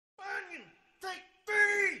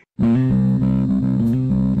Welcome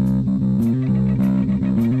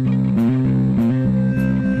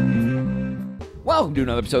to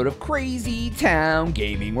another episode of Crazy Town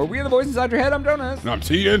Gaming, where we are the voice inside your head. I'm Jonas. And I'm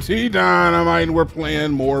TNT Dynamite, and we're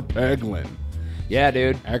playing more Peglin. Yeah,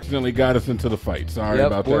 dude. Accidentally got us into the fight. Sorry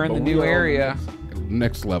about that. We're in the new area.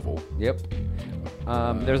 Next level. Yep.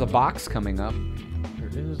 There's a box coming up.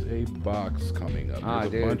 There is a box coming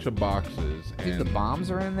up. There's a bunch of boxes. Dude, the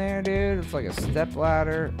bombs are in there, dude. It's like a step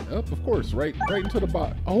ladder. Oh, of course. Right into the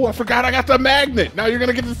box. Oh, I forgot I got the magnet. Now you're going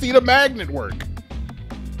to get to see the magnet work.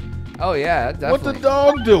 Oh, yeah, definitely. What's the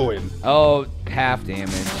dog doing? Oh, half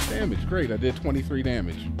damage. Damage. Great. I did 23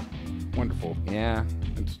 damage. Wonderful. Yeah.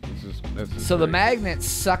 That's so the magnet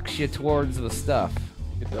sucks you towards the stuff.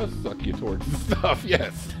 It does suck you towards the stuff.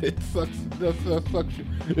 Yes, it sucks.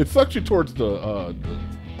 It sucks you towards the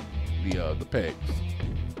pegs.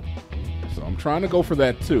 So I'm trying to go for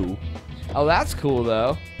that too. Oh, that's cool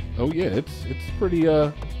though. Oh yeah, it's pretty.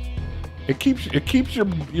 It keeps your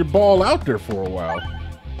ball out there for a while.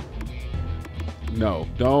 No,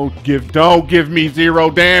 don't give me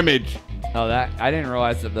 0 damage. Oh, I didn't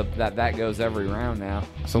realize that goes every round now.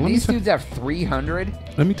 So these dudes have 300.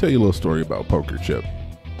 Let me tell you a little story about poker chip.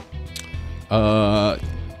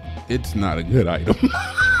 It's not a good item.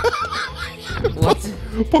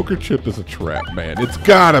 Poker chip is a trap, man. It's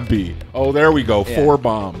gotta be. Oh, there we go. Yeah. 4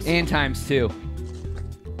 bombs. And ×2.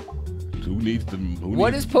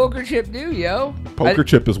 What does poker chip do, yo? Poker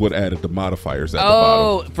chip is what added the modifiers at the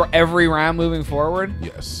bottom. Oh, for every round moving forward?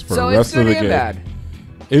 Yes. For the rest of the game. Bad.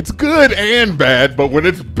 It's good and bad, but when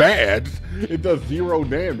it's bad, it does 0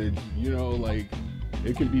 damage. You know, like,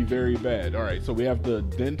 it can be very bad. All right, so we have the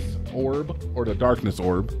dense orb or the darkness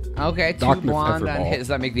orb. Okay, 2 blonde on hit. Does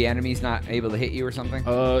that make the enemies not able to hit you or something?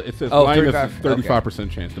 It says minus 35%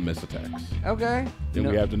 chance to miss attacks. Okay. Then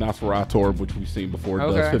we have the Nosferatu orb, which we've seen before.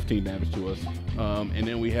 It does 15 damage to us. And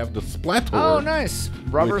then we have the Splat orb. Oh, nice.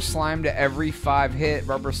 Rubber slime to every 5 hit.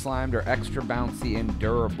 Rubber slimed are extra bouncy and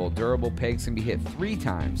durable. Durable pegs can be hit 3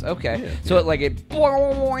 times. Okay. Yeah, so it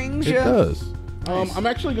boings you. It does. Nice. I'm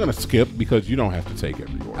actually going to skip because you don't have to take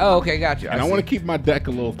every orb. Oh, okay, gotcha. And I want to keep my deck a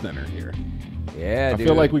little thinner here. Yeah, I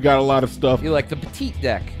feel like we got a lot of stuff. You like the petite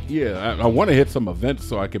deck. Yeah, I want to hit some events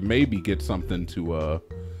so I can maybe get something to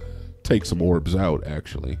take some orbs out,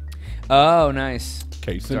 actually. Oh, nice.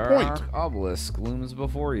 Case in point. Obelisk looms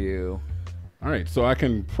before you. All right, so I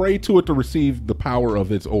can pray to it to receive the power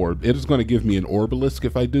of its orb. It is going to give me an Orbalisk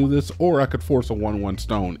if I do this, or I could force a 1/1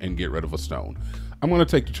 stone and get rid of a stone. I'm going to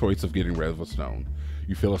take the choice of getting rid of a stone.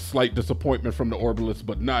 You feel a slight disappointment from the Orbalisk,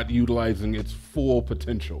 but not utilizing its full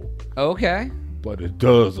potential. Okay. But it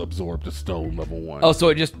does absorb the stone level 1. Oh, so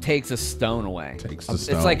it just takes a stone away. Takes the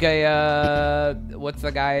stone. It's like a, what's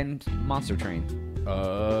the guy in Monster Train?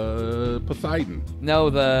 Poseidon.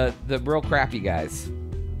 No, the real crappy guys.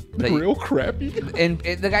 Real crappy guys? And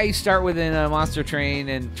the guy you start with in Monster Train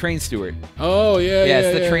and Train Steward. Oh, yeah, yeah.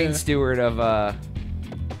 It's the Train Steward of,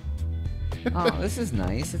 oh, this is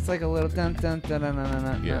nice. It's like a little dun dun dun dun dun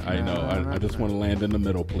dun. Yeah, I know. I just want to land in the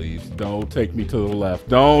middle, please. Don't take me to the left.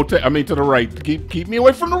 Don't take. I mean to the right. Keep me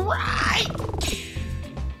away from the right.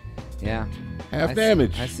 Yeah. Half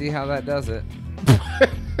damage. I see how that does it.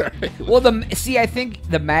 Well, I think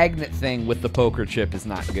the magnet thing with the poker chip is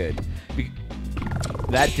not good.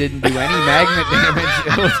 That didn't do any magnet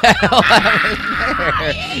damage. What the hell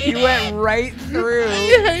happened there? You went right through.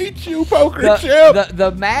 I hate you, poker chip.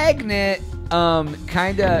 The magnet,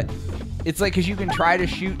 kind of, it's like because you can try to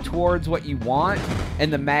shoot towards what you want,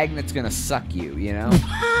 and the magnet's gonna suck you. You know.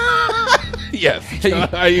 Yes,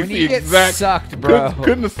 when you get sucked, bro.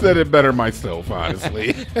 Couldn't have said it better myself,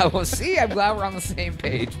 honestly. Well, see, I'm glad we're on the same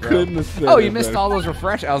page, bro. Couldn't have said you missed all those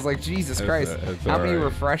refreshes. I was like, Jesus Christ, how many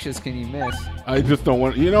refreshes can you miss? I just don't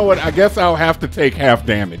want. You know what? I guess I'll have to take half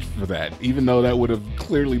damage for that, even though that would have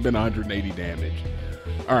clearly been 180 damage.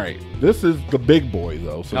 All right, this is the big boy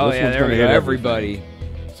though. So this one's there we go. Everybody. Everything.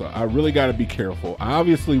 So I really got to be careful.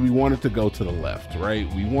 Obviously, we wanted to go to the left,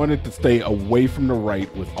 right? We wanted to stay away from the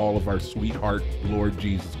right with all of our sweetheart, Lord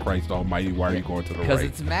Jesus Christ Almighty. Why are you going to the right? Because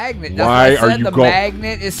it's magnet. Why are you going? The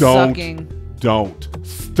magnet is sucking. Don't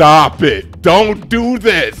stop it. Don't do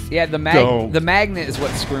this. Yeah, the magnet is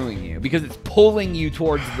what's screwing you because it's pulling you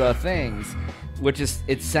towards the things. Which is,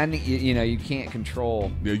 it's sending, you know, you can't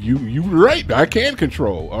control. You right. I can't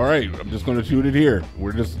control. All right. I'm just going to shoot it here.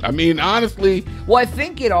 We're just, I mean, honestly. Well, I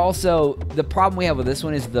think it also, the problem we have with this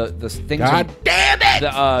one is the things. God damn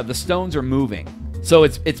it! The stones are moving. So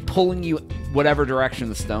it's pulling you whatever direction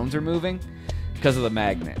the stones are moving because of the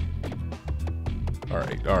magnet. All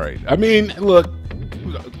right. All right. I mean, look,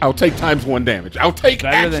 I'll take × 1 damage. I'll take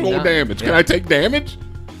actual damage. Yeah. Can I take damage?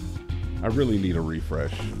 I really need a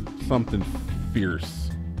refresh. Something fierce.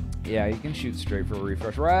 Yeah, you can shoot straight for a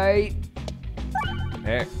refresh. Right.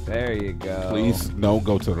 There you go. Please, don't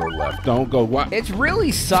go to the left. Don't go. What? It's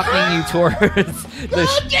really sucking you towards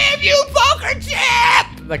the damn you, poker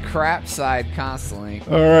chip! the crap side constantly.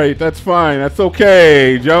 All right, that's fine. That's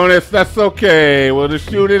okay, Jonas. That's okay. We'll just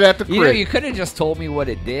shoot it at the crit. You know, you could have just told me what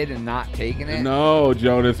it did and not taken it. No,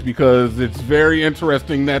 Jonas, because it's very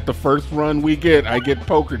interesting that the first run we get, I get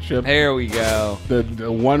poker chip. There we go. The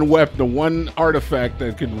one weapon, the one artifact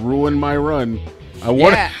that could ruin my run. I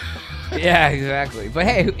want. Yeah. Yeah, exactly. But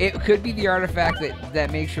hey, it could be the artifact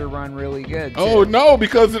that makes your run really good, too. Oh no,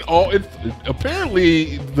 because it's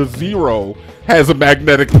apparently the zero has a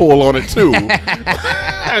magnetic pull on it too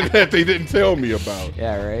that they didn't tell me about.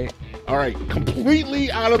 Yeah, right. All right,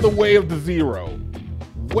 completely out of the way of the zero,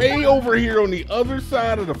 way over here on the other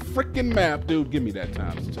side of the freaking map, dude. Give me that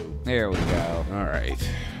times 2. There we go. All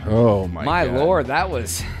right. Oh my God. Lord, that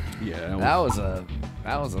was that was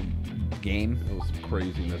a game. There was some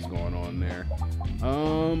craziness going on there.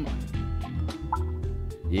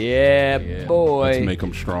 Yeah, boy. Let's make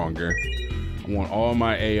them stronger. I want all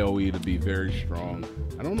my AoE to be very strong.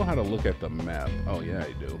 I don't know how to look at the map. Oh, yeah,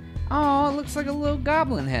 I do. Oh, it looks like a little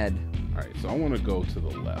goblin head. All right, so I want to go to the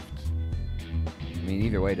left. I mean,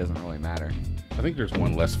 either way, it doesn't really matter. I think there's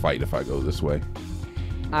one less fight if I go this way.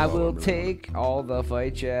 I will take all the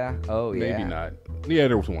fights, yeah. Oh, yeah. Maybe not. Yeah,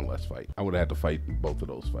 there was one less fight. I would have had to fight both of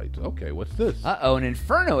those fights. Okay, what's this? Uh-oh, an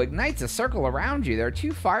inferno ignites a circle around you. There are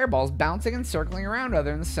 2 fireballs bouncing and circling around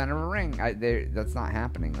other in the center of a ring. That's not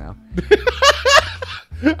happening, though.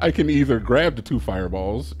 I can either grab the 2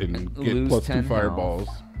 fireballs and get lose plus 2 10 fireballs.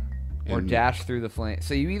 Or dash through the flame.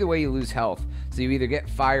 So either way, you lose health. So you either get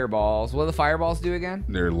fireballs. What do the fireballs do again?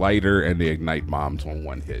 They're lighter and they ignite bombs on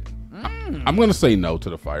 1 hit. I'm going to say no to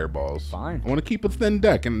the fireballs. Fine. I want to keep a thin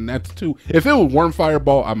deck, and that's 2. If it was worm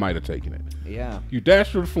fireball, I might have taken it. Yeah. You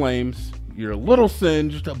dash through the flames. You're a little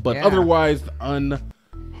singed, but otherwise unharmed.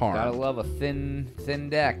 Gotta love a thin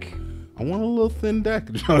deck. I want a little thin deck.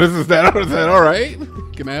 Is that all right?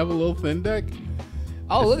 Can I have a little thin deck?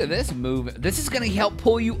 Oh, look at this move. This is going to help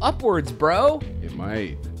pull you upwards, bro. It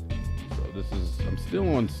might. So I'm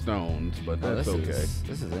still on stones, but that's okay.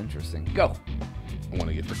 This is interesting. Go. I want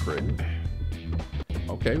to get the crit.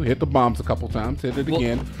 Okay, we hit the bombs a couple times. Hit it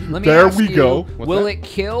again. Let me there ask we you, go. Will it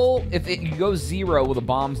kill if it goes 0? Will the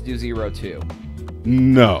bombs do 0 too?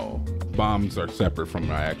 No. Bombs are separate from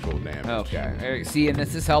my actual damage. Okay. See, and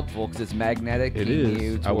this is helpful because it's magnetic. It is.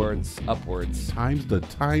 You towards upwards. Times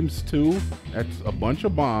 2. That's a bunch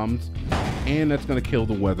of bombs, and that's going to kill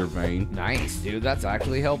the weather vane. Nice, dude. That's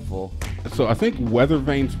actually helpful. So I think weather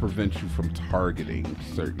vanes prevent you from targeting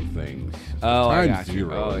certain things. So Oh, I times got you.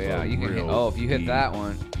 0. Oh, yeah. You can hit. real Oh, if you hit key. that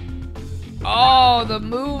one. Oh, the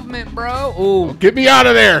movement, bro. Ooh, Get me out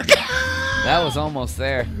of there! that was almost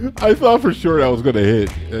there. I thought for sure that was going to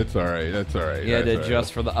hit. It's all right. That's all right. You had to That's all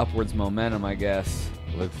adjust for the upwards momentum, I guess.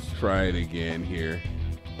 right. Let's try it again here.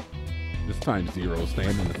 This times 0.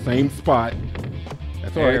 Stand in the same spot.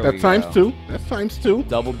 That's all There right. we That's times go. 2. That's times 2.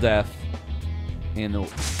 Double death. And the.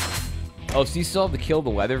 Oh, so you still have to kill the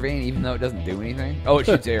weather vane even though it doesn't do anything? Oh, it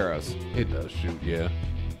shoots arrows. It does shoot, yeah.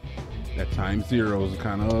 That times 0 is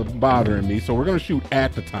kind of bothering me, so we're going to shoot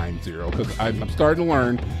at the times 0 because I'm starting to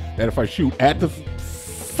learn that if I shoot at the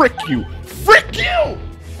frick you,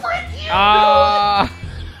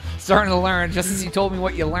 Starting to learn. Just as you told me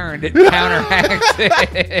what you learned, it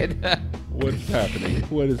counteracted. What's happening?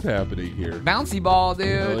 What is happening here? Bouncy ball, dude.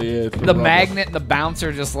 Oh, yeah, it's the rubber. magnet, the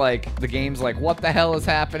bouncer, just like the game's like, what the hell is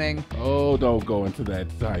happening? Oh, don't go into that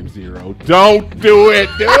times 0. Don't do it,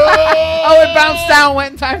 dude! Oh, it bounced down,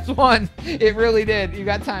 went times 1. It really did. You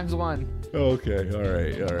got times 1. Okay,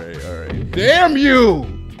 all right. Damn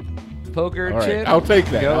you! Poker All right, chip. I'll take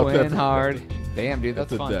that. Go That's in hard. Damn, dude,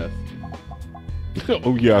 that's a fun. death.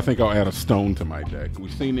 Oh yeah, I think I'll add a stone to my deck.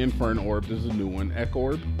 We've seen Inferno Orb. This is a new one. Eck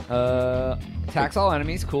Orb. Attacks all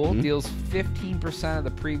enemies. Cool. Mm-hmm. Deals 15% of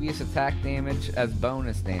the previous attack damage as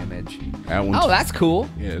bonus damage. That one's, Oh, that's cool.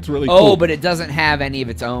 yeah, it's really cool. Oh, but it doesn't have any of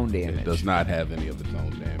its own damage. it does not have any of its own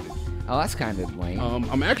damage. Oh, that's kind of lame.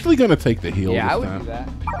 I'm actually gonna take the heal. yeah, this I would time. do that.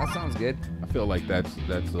 That sounds good. I feel like that's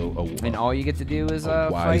And all you get to do is a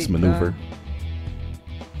wise fight, maneuver.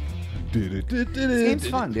 This game's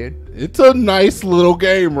fun, dude. It's a nice little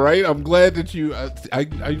game, right? I'm glad that you. I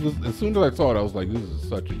was as soon as I saw it, I was like, "This is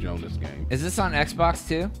such a Jonas game." Is this on Xbox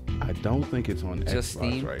too? I don't think it's on Just Xbox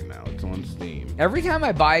Steam? right now. It's on Steam. Every time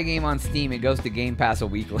I buy a game on Steam, it goes to Game Pass a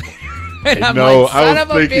week later. And I'm No, like, I son was of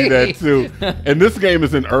a thinking that bee. too. And this game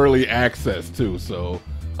is in early access too, so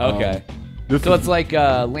Okay. this So is- it's like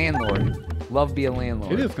Landlord. Love be a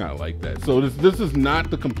landlord. It is kind of like that. So this is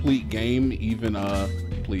not the complete game. Even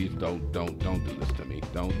please don't do this to me.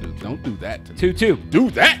 Don't do that to me. 2-2. Do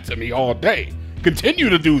that to me all day. Continue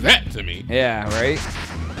to do that to me. Yeah, right.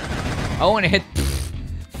 I want to hit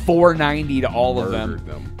 490 to all of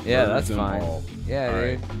them. Yeah, that's fine. All. Yeah, all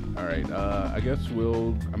dude. right. All right. I guess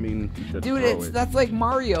we'll. I mean, we should Dude, throw it. that's like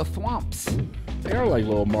Mario Thwomps. They are like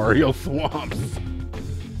little Mario swamps.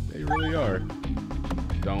 They really are.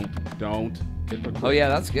 Don't. Hit the Oh yeah,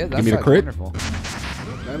 that's good. That's Give me the crit. Wonderful.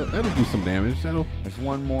 That'll do some damage. That'll There's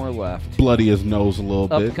one more left. bloody his nose a little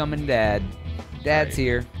bit. Upcoming dad. Dad's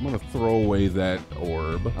here. I'm gonna throw away that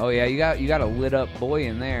orb. Oh yeah, you got a lit up boy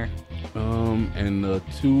in there. And the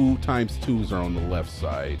 2 times 2s are on the left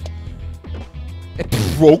side.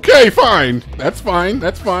 Okay, fine. That's fine.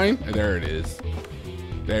 There it is.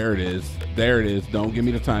 There it is. Don't give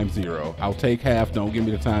me the times 0. I'll take half. Don't give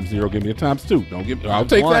me the times 0. Give me the times 2. Don't give. I'll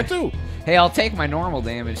take that too. Hey, I'll take my normal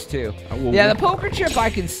damage too. Yeah, the poker chip I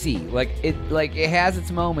can see. Like it has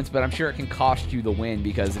its moments, but I'm sure it can cost you the win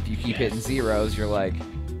because if you keep hitting zeros, you're like,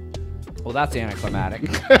 well, that's anticlimactic.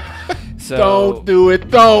 So Don't do it,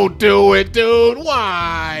 dude.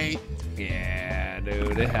 Why? Yeah,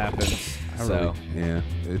 dude, it happens. Yeah,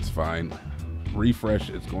 it's fine. Refresh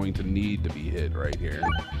is going to need to be hit right here.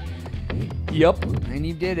 Yep, and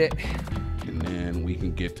you did it. And then we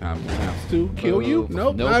can get times 2. Kill you?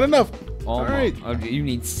 Nope, Nope. not enough. Almost. All right. Okay, you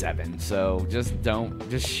need 7, so just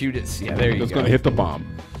shoot it. Yeah, there you go. It's going to hit the bomb.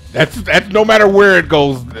 That's no matter where it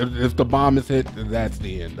goes. If the bomb is hit, that's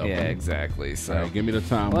the end of it. Yeah, exactly. So all right, give me the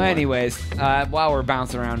time. Well, anyways, while we're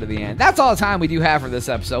bouncing around to the end, that's all the time we do have for this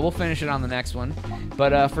episode. We'll finish it on the next one.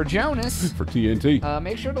 But for Jonas, for TNT,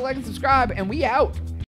 make sure to like and subscribe, and we out.